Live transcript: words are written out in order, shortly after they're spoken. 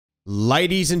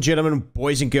Ladies and gentlemen,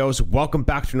 boys and girls, welcome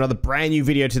back to another brand new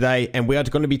video today, and we are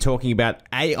going to be talking about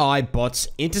AI bots,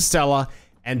 Interstellar,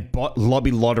 and bot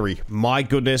lobby lottery. My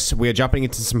goodness, we are jumping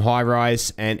into some high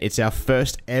rise, and it's our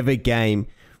first ever game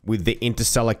with the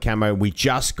Interstellar camo. We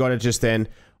just got it just then.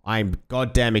 I'm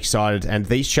goddamn excited, and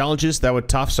these challenges, they were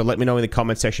tough, so let me know in the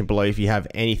comment section below if you have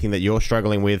anything that you're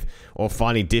struggling with or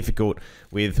finding difficult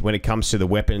with when it comes to the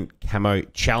weapon camo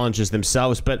challenges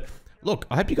themselves. But look,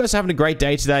 I hope you guys are having a great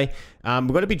day today. We're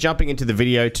going to be jumping into the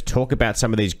video to talk about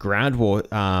some of these ground war,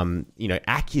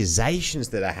 accusations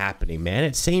that are happening, man.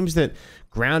 It seems that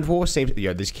ground war seems...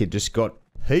 Yo, this kid just got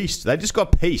pieced. They just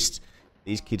got pieced.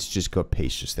 These kids just got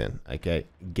pieced just then. Okay,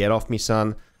 get off me,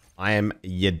 son. I am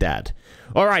your dad.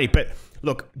 Alrighty, but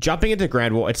look, jumping into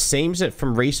ground war, it seems that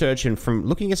from research and from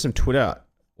looking at some Twitter,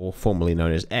 or formerly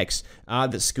known as X,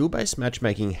 that skill-based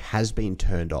matchmaking has been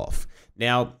turned off.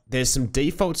 Now, there's some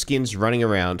default skins running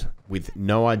around with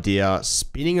no idea,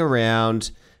 spinning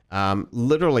around,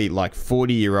 literally like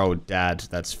 40-year-old dad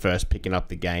that's first picking up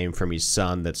the game from his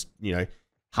son that's, you know,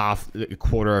 a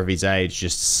quarter of his age,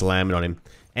 just slamming on him.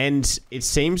 And it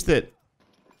seems that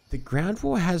the ground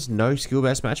war has no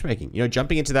skill-based matchmaking. You know,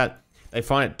 jumping into that, they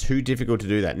find it too difficult to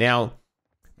do that. Now,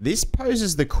 this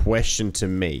poses the question to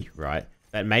me, right,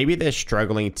 that maybe they're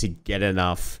struggling to get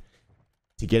enough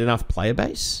player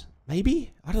base.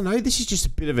 Maybe? I don't know. This is just a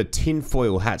bit of a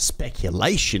tinfoil hat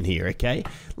speculation here, okay?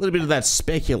 A little bit of that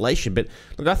speculation. But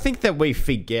look, I think that we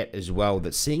forget as well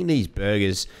that seeing these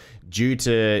burgers due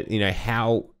to, you know,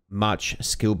 how much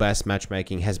skill-based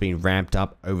matchmaking has been ramped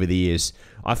up over the years.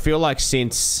 I feel like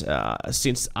since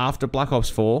after Black Ops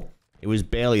 4, it was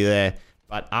barely there.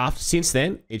 But since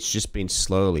then, it's just been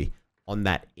slowly on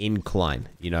that incline.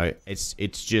 You know, it's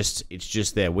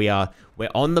just there. We're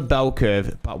on the bell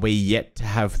curve, but we're yet to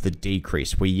have the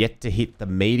decrease. We're yet to hit the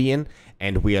median,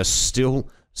 and we are still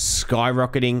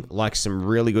skyrocketing like some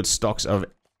really good stocks of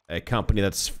a company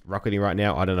that's rocketing right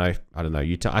now. I don't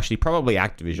know. Actually, probably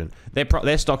Activision.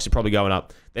 Their stocks are probably going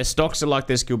up. Their stocks are like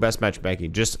their skill-based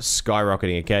matchmaking, just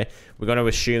skyrocketing. Okay, we're going to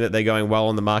assume that they're going well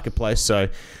on the marketplace. So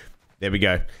there we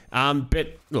go.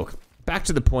 But look, back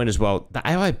to the point as well, the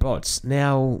AI bots.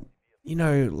 Now, you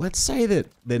know, let's say that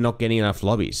they're not getting enough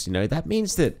lobbies. You know, that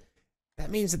means that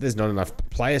there's not enough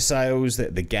player sales,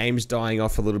 that the game's dying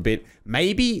off a little bit.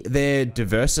 Maybe they're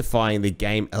diversifying the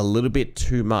game a little bit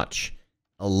too much.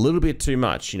 A little bit too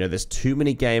much. You know, there's too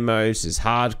many game modes. There's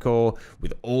hardcore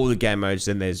with all the game modes.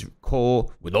 Then there's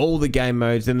core with all the game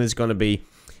modes. Then there's going to be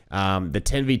the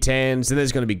 10v10s. Then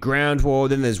there's going to be ground war.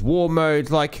 Then there's war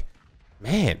mode. Like,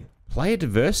 man, player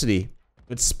diversity,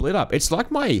 it's split up. It's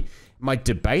like my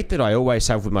debate that I always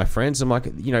have with my friends. I'm like,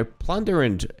 you know, plunder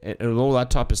and all that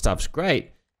type of stuff's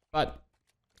great, but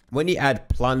when you add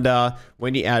plunder,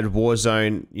 when you add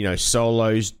Warzone, you know,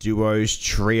 solos, duos,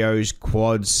 trios,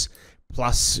 quads,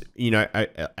 plus, you know,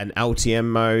 an LTM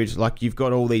mode, like you've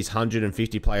got all these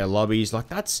 150 player lobbies, like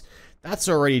that's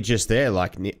already just there,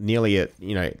 like nearly at,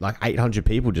 you know, like 800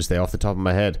 people just there off the top of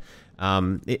my head.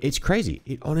 It's crazy.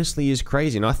 It honestly is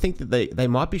crazy. And I think that they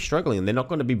might be struggling and they're not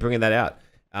going to be bringing that out.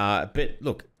 But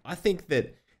look, I think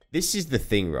that this is the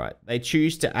thing, right? They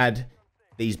choose to add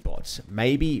these bots,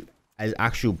 maybe as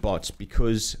actual bots,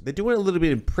 because they're doing a little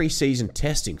bit of pre-season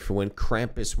testing for when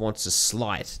Krampus wants a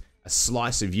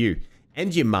slice of you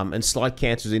and your mum and slide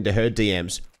cancels into her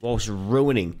DMs whilst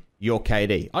ruining your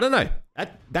KD. I don't know.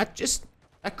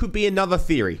 That could be another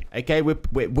theory. Okay,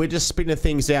 we're just spinning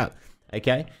things out.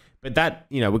 Okay. But that,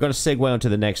 you know, we're going to segue on to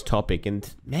the next topic.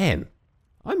 And, man,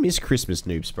 I miss Christmas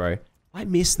Noobs, bro. I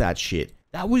miss that shit.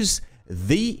 That was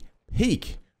the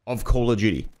peak of Call of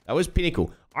Duty. That was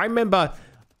pinnacle. I remember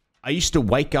I used to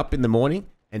wake up in the morning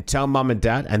and tell mum and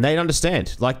dad, and they'd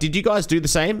understand. Like, did you guys do the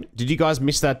same? Did you guys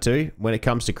miss that too when it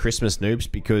comes to Christmas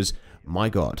Noobs? Because, my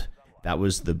God, that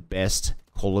was the best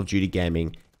Call of Duty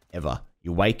gaming ever.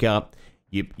 You wake up,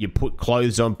 you put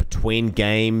clothes on between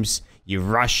games, you're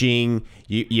rushing,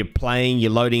 you're playing,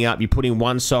 you're loading up, you're putting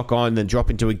one sock on, then drop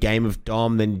into a game of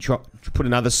Dom, then you put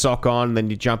another sock on, then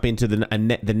you jump into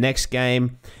the next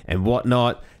game and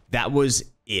whatnot. That was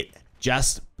it.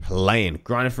 Just playing.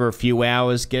 Grinding for a few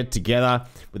hours, get it together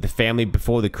with the family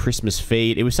before the Christmas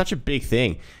feed. It was such a big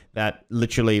thing that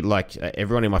literally, like,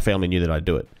 everyone in my family knew that I'd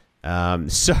do it.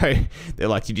 So they're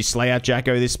like, did you slay out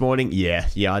Jacko this morning? Yeah,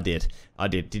 I did.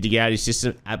 Did you get out of your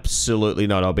system? Absolutely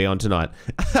not. I'll be on tonight.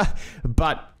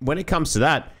 But when it comes to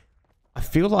that, I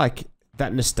feel like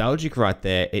that nostalgic right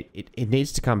there, it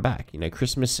needs to come back. You know,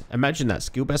 Christmas, imagine that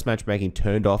skill-based matchmaking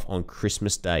turned off on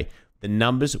Christmas Day. The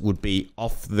numbers would be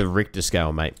off the Richter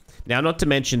scale, mate. Now, not to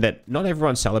mention that not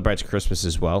everyone celebrates Christmas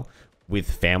as well with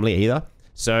family either.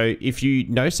 So if you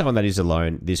know someone that is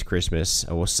alone this Christmas,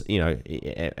 or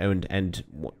and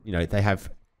they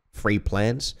have free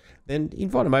plans, then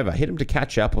invite them over, hit them to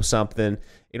catch up or something.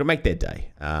 It'll make their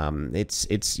day.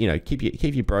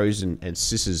 Keep your bros and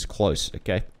sisters close.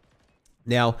 Okay.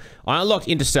 Now I unlocked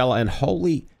Interstellar, and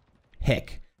holy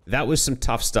heck, that was some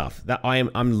tough stuff. I'm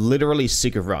literally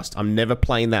sick of Rust. I'm never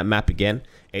playing that map again.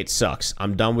 It sucks.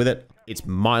 I'm done with it. It's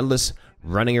mindless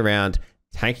running around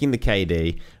tanking the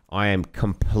KD. I am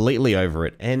completely over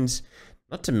it. And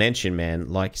not to mention, man,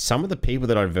 like some of the people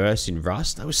that I versed in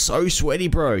Rust, they were so sweaty,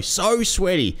 bro. So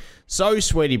sweaty. So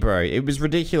sweaty, bro. It was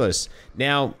ridiculous.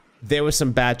 Now, there were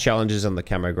some bad challenges on the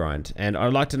camo grind. And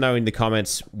I'd like to know in the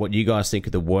comments what you guys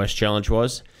think the worst challenge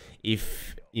was.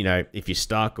 If you're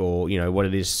stuck, or, what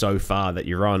it is so far that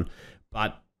you're on.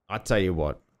 But I tell you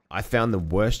what, I found the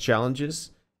worst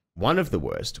challenges. One of the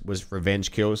worst was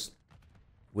revenge kills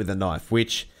with a knife,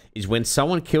 which is when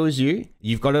someone kills you,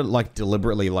 you've got to like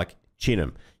deliberately like chin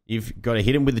them. You've got to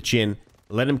hit him with the chin,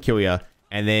 let him kill you,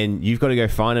 and then you've got to go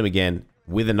find him again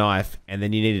with a knife, and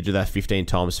then you need to do that 15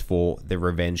 times for the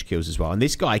revenge kills as well. And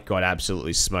this guy got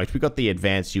absolutely smoked. We got the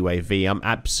advanced UAV. I'm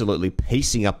absolutely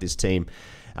piecing up this team.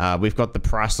 We've got the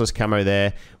priceless camo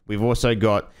there. We've also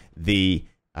got the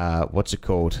what's it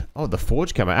called? Oh, the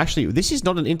forge camo. Actually, this is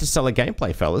not an Interstellar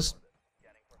gameplay, fellas.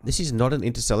 This is not an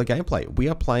Interstellar gameplay. We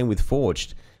are playing with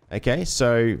forged. Okay,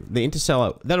 so the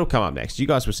Interstellar, that'll come up next. You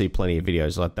guys will see plenty of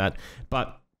videos like that.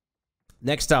 But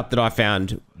next up that I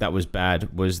found that was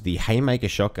bad was the Haymaker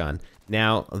shotgun.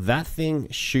 Now, that thing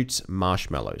shoots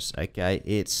marshmallows, okay?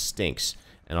 It stinks.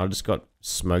 And I just got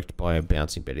smoked by a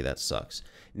bouncing Betty. That sucks.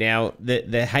 Now,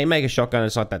 the Haymaker shotgun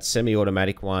is like that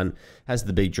semi-automatic one, has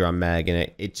the big drum mag in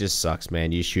it. It just sucks,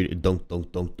 man. You shoot it, dunk,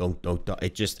 dunk, dunk, dunk, dunk, dunk.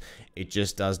 It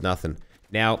just does nothing.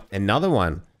 Now, another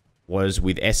one was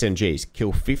with SMGs.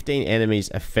 Kill 15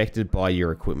 enemies affected by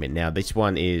your equipment. Now, this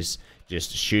one is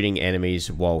just shooting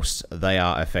enemies whilst they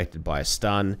are affected by a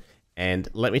stun. And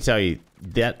let me tell you,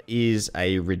 that is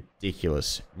a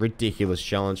ridiculous, ridiculous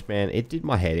challenge, man. It did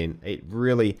my head in.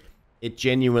 It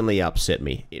genuinely upset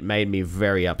me. It made me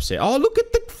very upset. Oh, look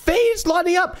at the feeds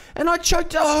lighting up, and I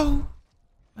choked. Oh,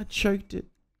 I choked it.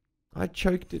 I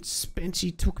choked it.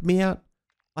 Spency took me out.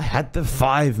 I had the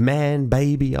 5-man,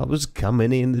 baby. I was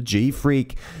coming in, the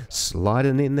G-Freak,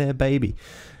 sliding in there, baby.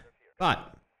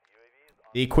 But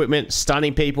the equipment,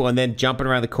 stunning people, and then jumping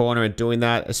around the corner and doing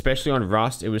that, especially on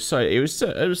Rust, it was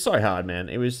so hard, man.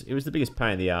 It was the biggest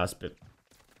pain in the ass. But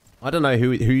I don't know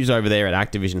who's over there at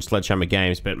Activision Sledgehammer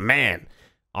Games, but man,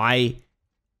 I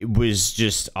was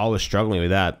struggling with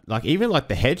that. Like, even like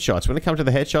the headshots, when it comes to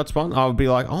the headshots one, I would be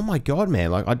like, oh my god,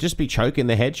 man, like I'd just be choking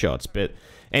the headshots. But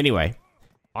anyway,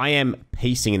 I am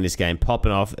piecing in this game,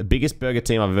 popping off. The biggest burger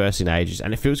team I've ever seen in ages,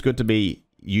 and it feels good to be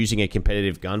using a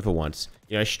competitive gun for once.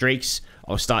 Streaks,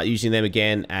 I'll start using them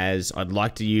again, as I'd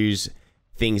like to use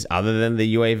things other than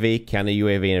the UAV, counter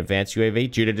UAV and advanced UAV,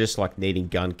 due to just like needing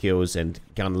gun kills and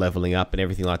gun leveling up and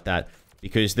everything like that.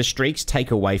 Because the streaks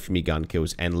take away from your gun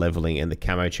kills and leveling and the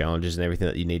camo challenges and everything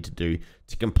that you need to do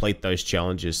to complete those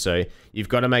challenges. So you've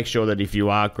got to make sure that if you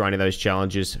are grinding those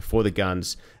challenges for the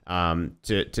guns,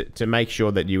 to make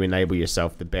sure that you enable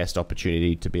yourself the best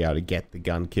opportunity to be able to get the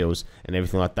gun kills and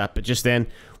everything like that. But just then,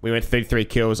 we went 33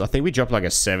 kills. I think we dropped like a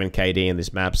 7 KD in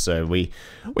this map, so we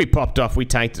popped off. We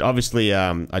tanked it. Obviously,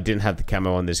 I didn't have the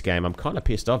camo on this game. I'm kind of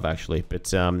pissed off, actually.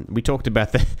 But we talked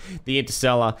about the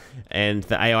Interstellar and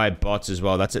the AI bots as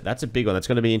well. That's a big one. That's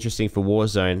going to be interesting for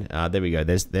Warzone. There we go.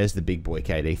 There's the big boy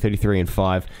KD, 33 and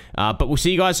 5. But we'll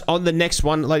see you guys on the next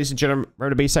one. Ladies and gentlemen,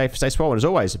 remember to be safe, stay swole, and as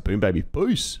always, boom, baby.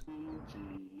 Peace.